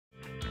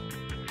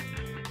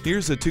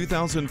Here's a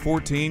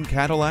 2014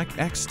 Cadillac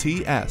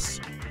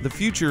XTS. The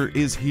future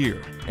is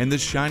here, and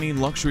this shiny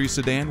luxury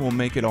sedan will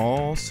make it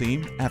all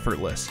seem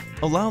effortless.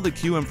 Allow the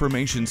Q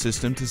information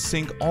system to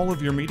sync all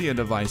of your media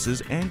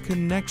devices and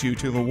connect you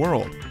to the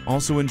world.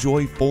 Also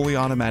enjoy fully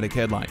automatic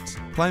headlights,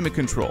 climate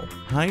control,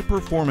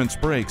 high-performance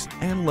brakes,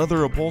 and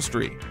leather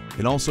upholstery.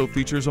 It also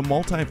features a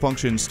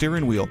multi-function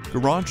steering wheel,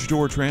 garage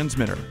door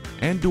transmitter,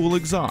 and dual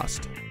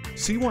exhaust.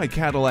 See why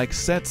Cadillac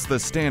sets the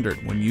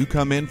standard when you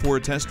come in for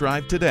a test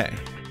drive today.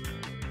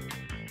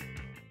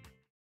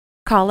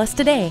 Call us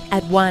today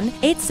at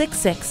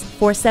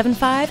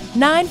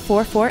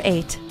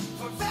 1-866-475-9448.